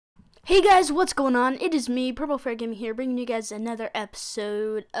Hey guys, what's going on? It is me, Purple Fair Gaming here, bringing you guys another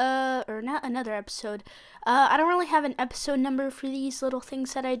episode, or not another episode. I don't really have an episode number for these little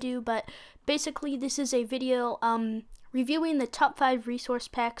things that I do, but basically this is a video, reviewing the top 5 resource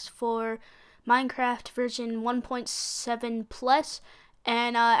packs for Minecraft version 1.7 plus,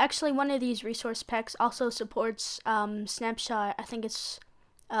 and, actually one of these resource packs also supports, snapshot. I think it's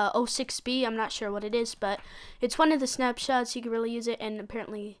 06B, I'm not sure what it is, but it's one of the snapshots. You can really use it, and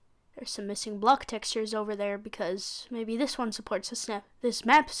apparently there's some missing block textures over there because maybe this one supports this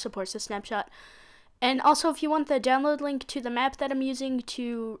map supports a snapshot. And also, if you want the download link to the map that I'm using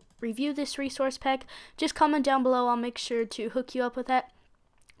to review this resource pack, just comment down below. I'll make sure to hook you up with that.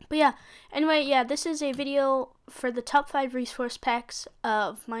 But yeah, anyway, yeah, this is a video for the top 5 resource packs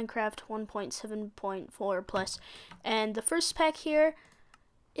of Minecraft 1.7.4 plus. And the first pack here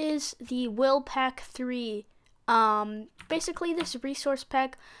is the Will Pack 3. Basically this resource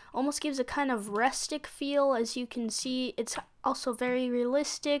pack almost gives a kind of rustic feel. As you can see, it's also very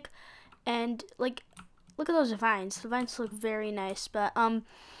realistic, and like, look at those vines. The vines look very nice. But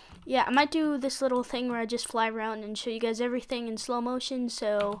yeah, I might do this little thing where I just fly around and show you guys everything in slow motion.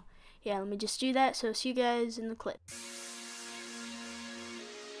 So yeah, let me just do that. So see you guys in the clip.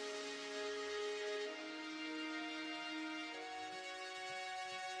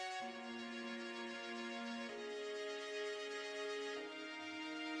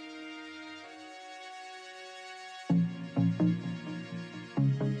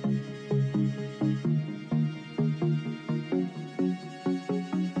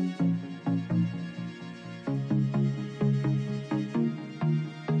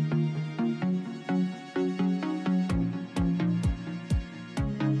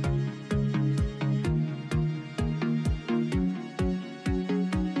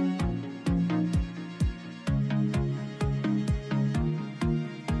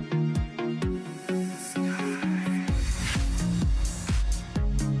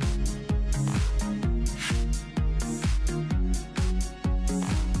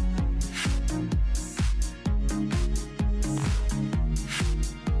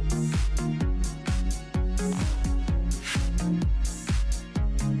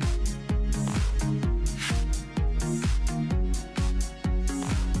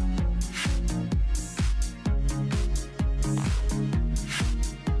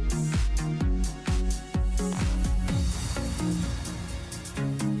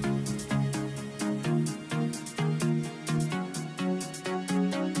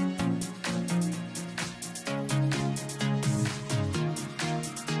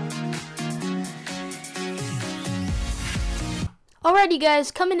 Alrighty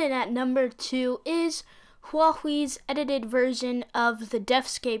guys, coming in at number 2 is Huawei's edited version of the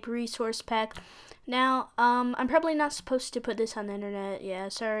Deathscape resource pack. Now, I'm probably not supposed to put this on the internet. Yeah,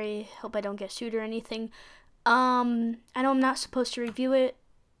 sorry. Hope I don't get sued or anything. I know I'm not supposed to review it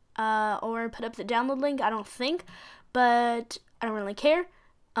or put up the download link, I don't think, but I don't really care.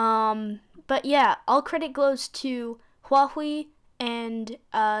 But yeah, all credit goes to Huawei and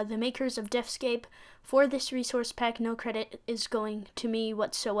the makers of Deathscape for this resource pack. No credit is going to me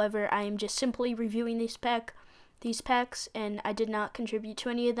whatsoever. I am just simply reviewing these packs, and I did not contribute to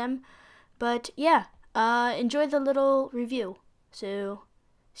any of them. But yeah, enjoy the little review. So,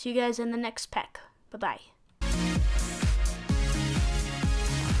 see you guys in the next pack. Bye-bye.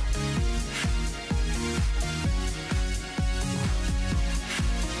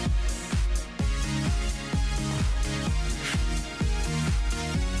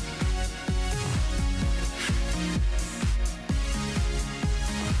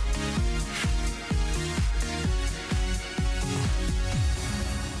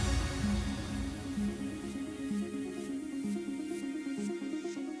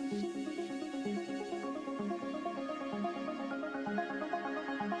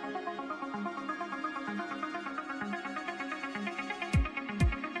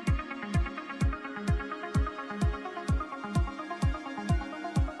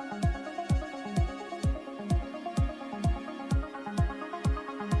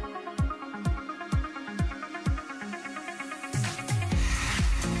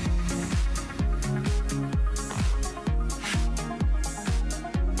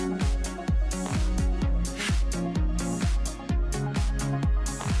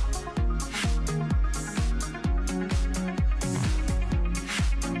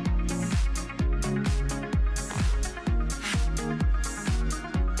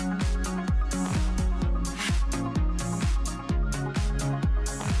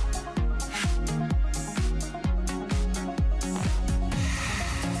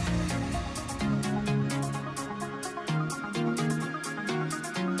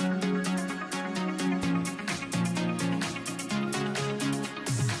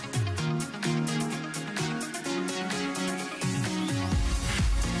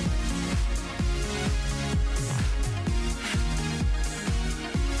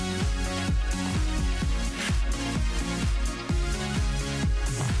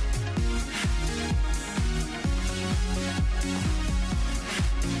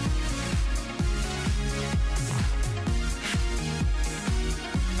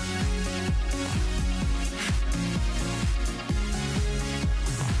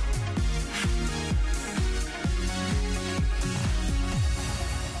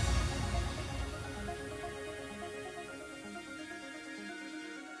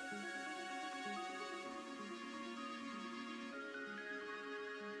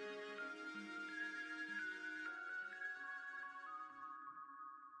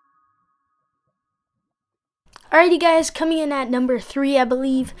 Alrighty guys, coming in at number 3, I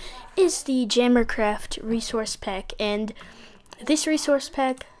believe, is the Jammercraft resource pack. And this resource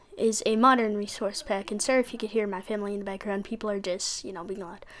pack is a modern resource pack. And sorry if you could hear my family in the background. People are just, being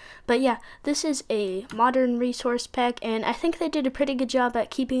loud. But yeah, this is a modern resource pack, and I think they did a pretty good job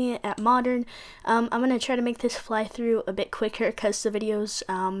at keeping it at modern. I'm going to try to make this fly through a bit quicker because the video's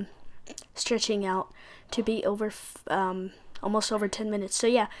stretching out to be over almost over 10 minutes. So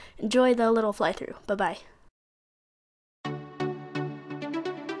yeah, enjoy the little fly through. Bye-bye.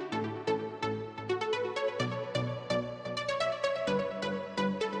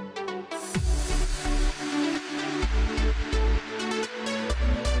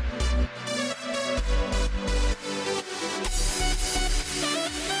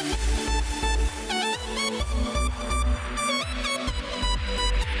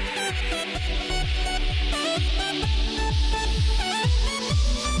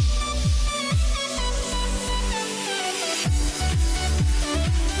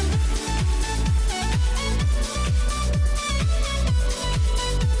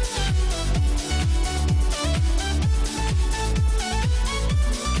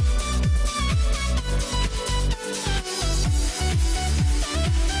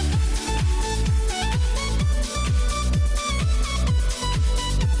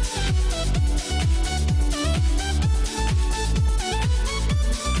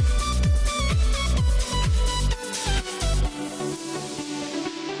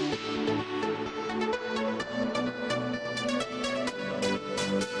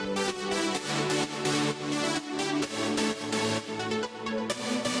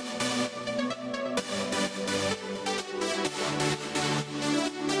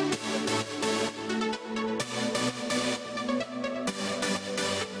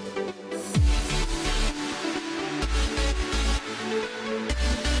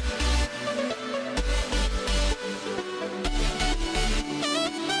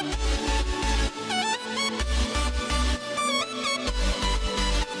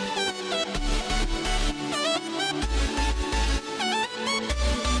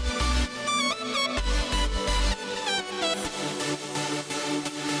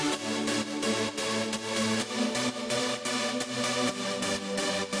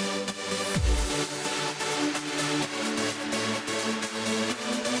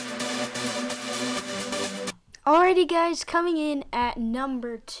 Alrighty guys, coming in at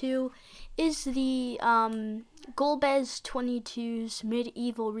number 2 is the Golbez 22's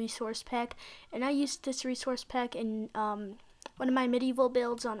Medieval Resource Pack, and I used this resource pack in one of my medieval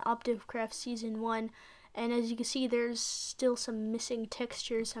builds on Optivcraft Season 1, and as you can see there's still some missing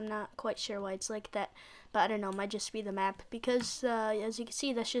textures. I'm not quite sure why it's like that, but I don't know, it might just be the map, because as you can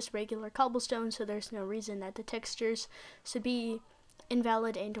see that's just regular cobblestone, so there's no reason that the textures should be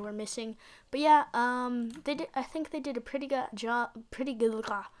invalid and or missing. But yeah, I think they did a pretty good job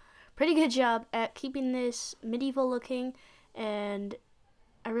at keeping this medieval looking, and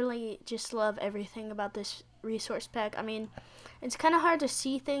I really just love everything about this resource pack. I mean, it's kind of hard to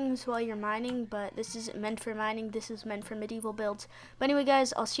see things while you're mining, but this isn't meant for mining, this is meant for medieval builds. But anyway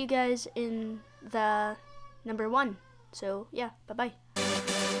guys, I'll see you guys in the number 1. So yeah, bye bye.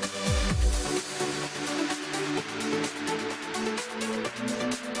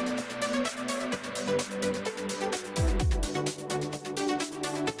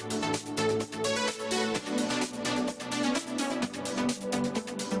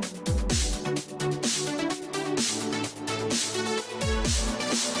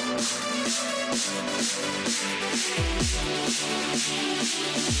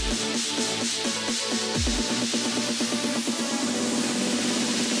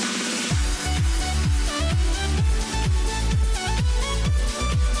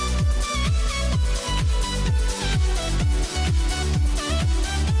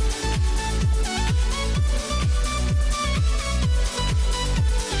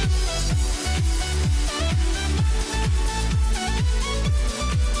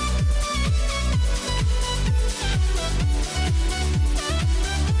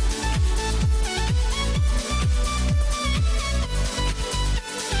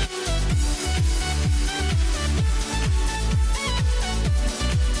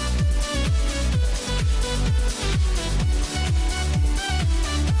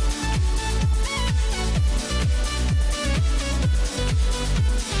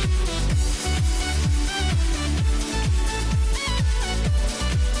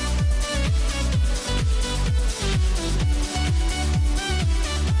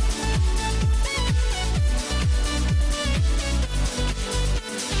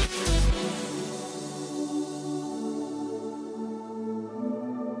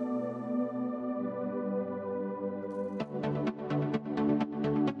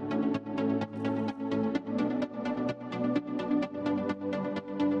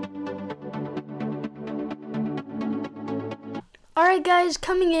 Alright guys,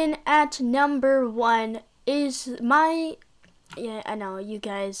 coming in at number 1 is my, yeah, I know, you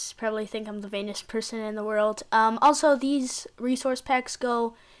guys probably think I'm the vainest person in the world. Also, these resource packs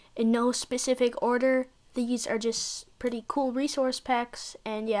go in no specific order. These are just pretty cool resource packs,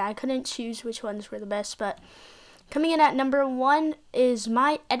 and yeah, I couldn't choose which ones were the best, but coming in at number 1 is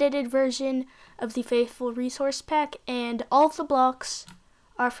my edited version of the Faithful resource pack, and all of the blocks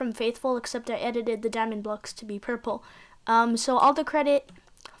are from Faithful, except I edited the diamond blocks to be purple. So all the credit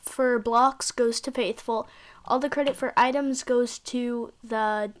for blocks goes to Faithful. All the credit for items goes to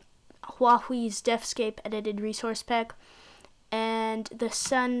the Huawei's Deathscape edited resource pack. And the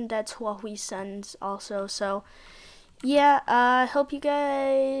sun, that's Huawei's Suns also. So, yeah, I hope you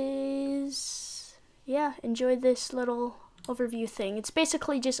guys, enjoyed this little overview thing. It's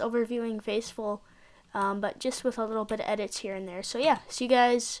basically just overviewing Faithful, but just with a little bit of edits here and there. So, yeah, see you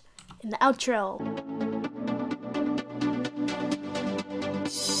guys in the outro.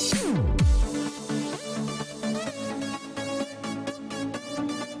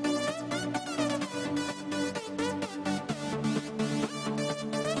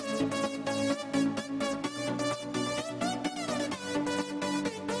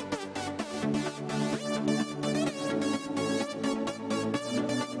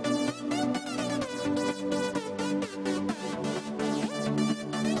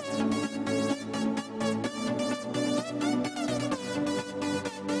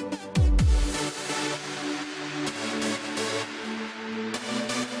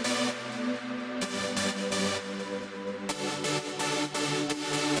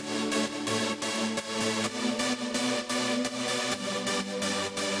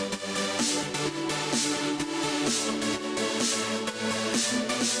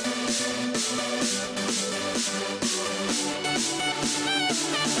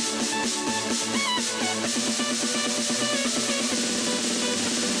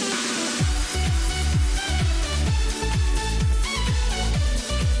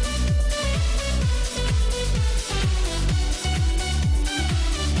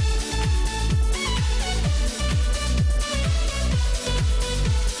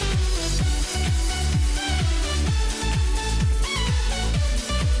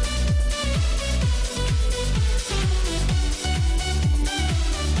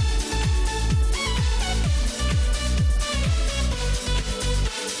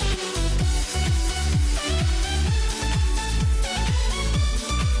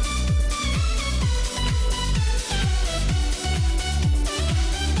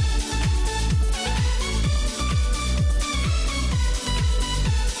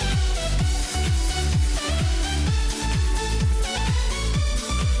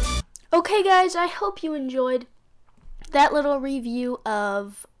 Okay guys, I hope you enjoyed that little review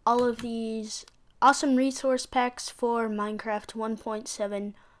of all of these awesome resource packs for Minecraft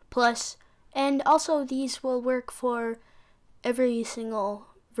 1.7 plus, and also these will work for every single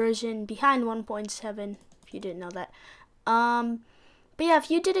version behind 1.7 if you didn't know that. But yeah,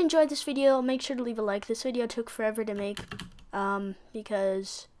 if you did enjoy this video, make sure to leave a like. This video took forever to make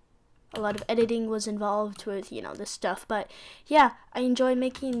because a lot of editing was involved with, this stuff. But yeah, I enjoy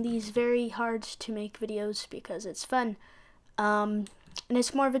making these very hard to make videos because it's fun. And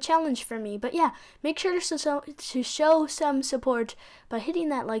it's more of a challenge for me. But yeah, make sure to show some support by hitting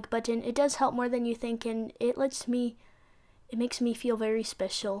that like button. It does help more than you think, and it makes me feel very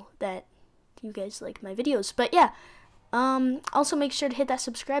special that you guys like my videos. But yeah, also make sure to hit that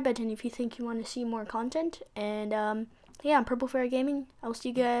subscribe button if you think you want to see more content. And yeah, I'm Purple Fairy Gaming. I'll see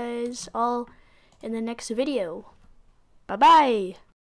you guys all in the next video. Bye-bye!